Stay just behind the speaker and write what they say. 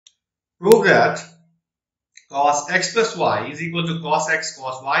Prove that cos x plus y is equal to cos x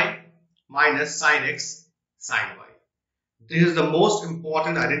cos y minus sin x sin y. This is the most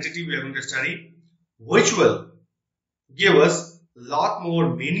important identity we are going to study, which will give us a lot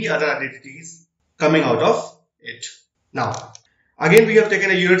more many other identities coming out of it. Now, again we have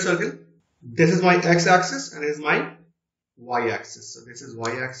taken a unit circle. This is my x-axis and this is my y-axis. So this is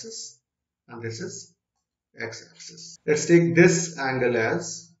y-axis and this is x-axis. Let's take this angle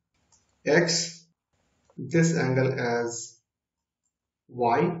as x, this angle as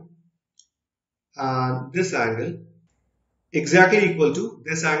y, and this angle exactly equal to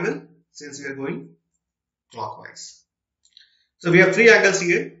this angle since we are going clockwise. So we have three angles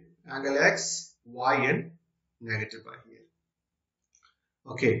here, angle x, y and negative y here.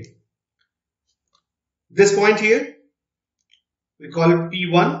 Okay, this point here we call it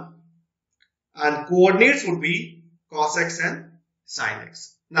P1 and coordinates would be cos x and sin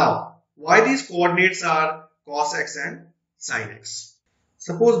x. Now, why these coordinates are cos x and sin x?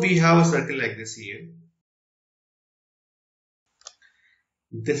 Suppose we have a circle like this here.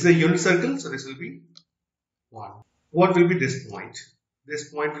 This is a unit circle, so this will be 1. What will be this point?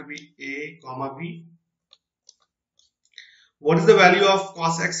 This point will be A, comma B. What is the value of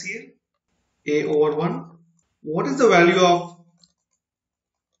cos x here? A over 1. What is the value of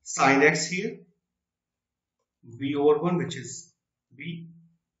sin x here? B over 1, which is B.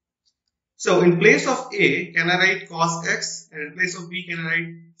 So in place of A, can I write cos x, and in place of B, can I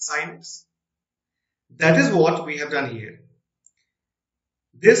write sin x? That is what we have done here.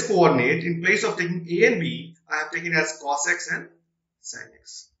 This coordinate, in place of taking A and B, I have taken as cos x and sin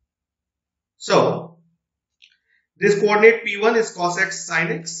x. So this coordinate P1 is cos x sin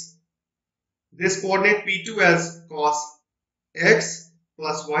x. This coordinate P2 as cos x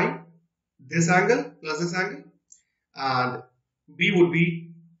plus y, this angle plus this angle, and B would be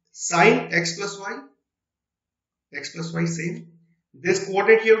sin x plus y same. This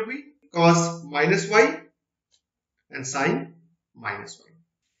coordinate here would be cos minus y and sin minus y.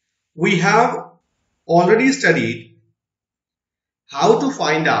 We have already studied how to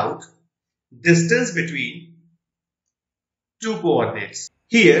find out distance between two coordinates.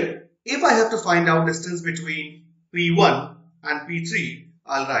 Here, if I have to find out distance between P1 and P3,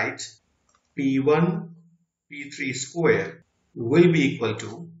 I'll write P1 P3 square will be equal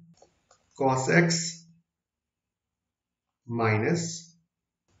to cos x minus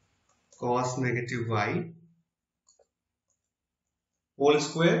cos negative y whole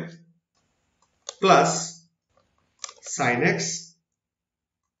square plus sin x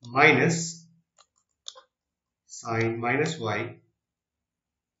minus sin minus y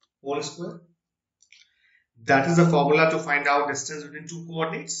whole square. That is the formula to find out distance between two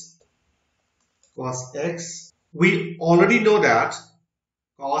coordinates. Cos x, we already know that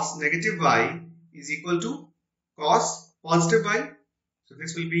cos negative y is equal to cos positive y. So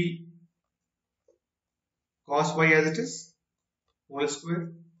this will be cos y as it is whole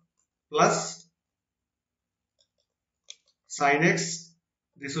square plus sin x,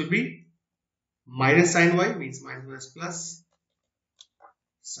 this will be minus sin y, means minus plus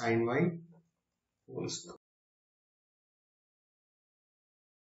sin y whole square.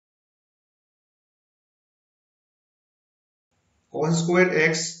 Cos squared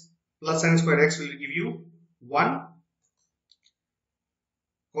x plus sin squared x will give you 1.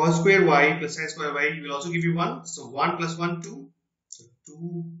 Cos squared y plus sin squared y will also give you 1. So 1 plus 1, 2. So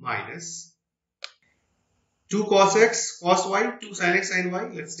 2 minus 2 cos x, cos y, 2 sin x, sin y.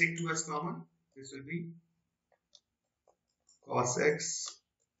 Let's take 2 as common. This will be cos x,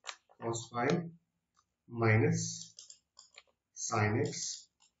 cos y minus sin x,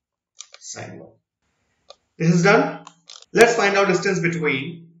 sin y. This is done. Let's find out distance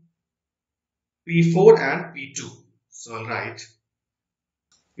between P4 and P2. So I'll write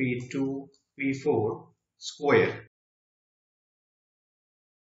P2, P4 square.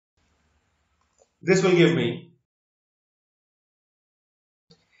 This will give me,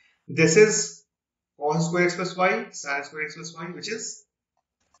 this is cos square x plus y, sin square x plus y, which is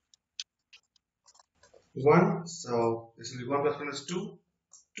 1. So this will be 1 plus 1 is 2.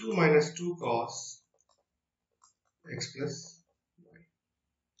 2 minus 2 cos x plus y.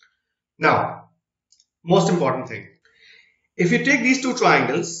 Now, most important thing. If you take these two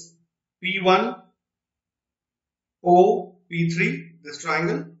triangles, P1, O, P3, this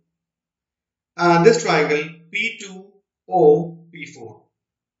triangle, and this triangle, P2, O, P4,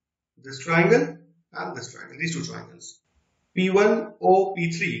 this triangle and this triangle, these two triangles, P1, O,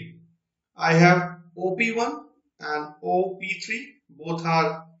 P3, I have OP1 and OP3, both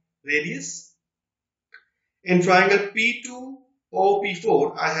are radius. In triangle P2,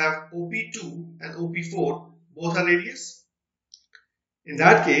 OP4, I have OP2 and OP4, both are radius. In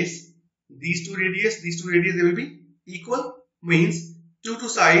that case, these two radius, they will be equal, means two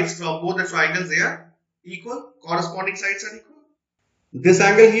sides from both the triangles, they are equal, corresponding sides are equal. This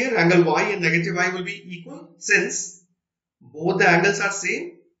angle here, angle y and negative y will be equal since both the angles are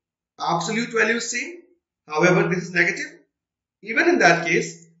same, absolute value is same. However, this is negative. Even in that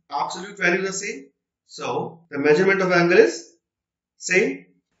case, absolute values are same. So, the measurement of angle is same.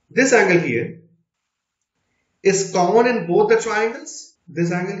 This angle here is common in both the triangles.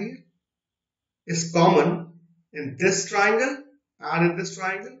 This angle here is common in this triangle and in this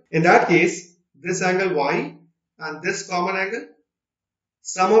triangle. In that case, this angle y and this common angle,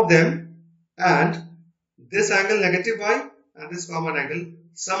 sum of them, and this angle negative y and this common angle,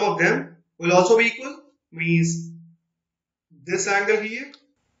 sum of them will also be equal, means this angle here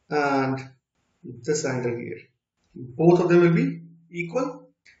and this angle here, both of them will be equal,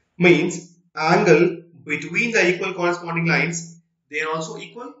 means angle between the equal corresponding lines, they are also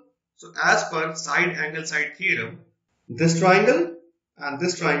equal. So as per side angle side theorem, this triangle and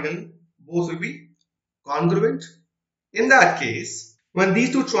this triangle both will be congruent. In that case, when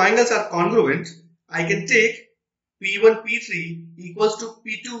these two triangles are congruent, I can take P1 P3 equals to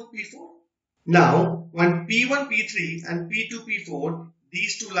P2 P4. Now, when P1 P3 and P2 P4,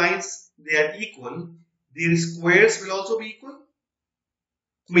 these two lines, they are equal, their squares will also be equal.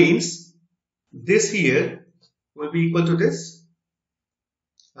 Means this here will be equal to this.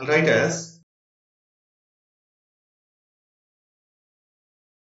 I'll write as,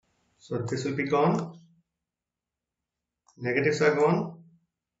 so this will be gone, negatives are gone,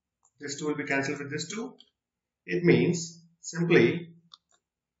 this 2 will be cancelled with this 2. It means simply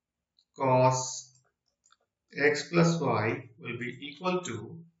cos x plus y will be equal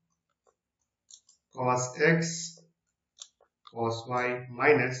to cos x cos y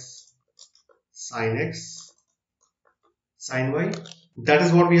minus sin x sin y. That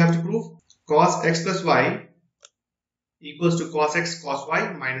is what we have to prove. Cos x plus y equals to cos x cos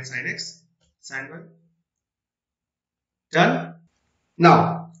y minus sin x sin y. Done?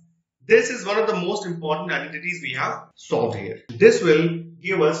 Now, this is one of the most important identities we have solved here. This will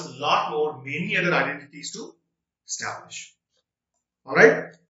give us a lot more many other identities to establish. Alright?